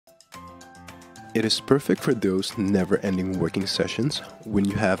It is perfect for those never-ending working sessions when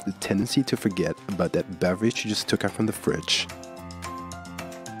you have the tendency to forget about that beverage you just took out from the fridge.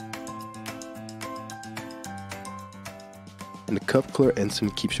 And the cup cooler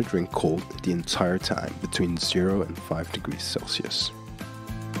instant keeps your drink cold the entire time between 0 and 5 degrees Celsius.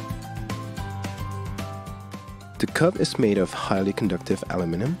 The cup is made of highly conductive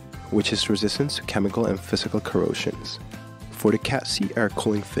aluminum, which is resistant to chemical and physical corrosions. For the cat seat air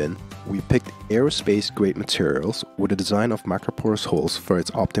cooling fin, we picked aerospace-grade materials with a design of microporous holes for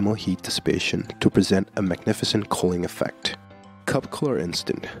its optimal heat dissipation to present a magnificent cooling effect. Cup Cooler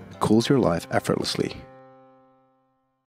Instant cools your life effortlessly.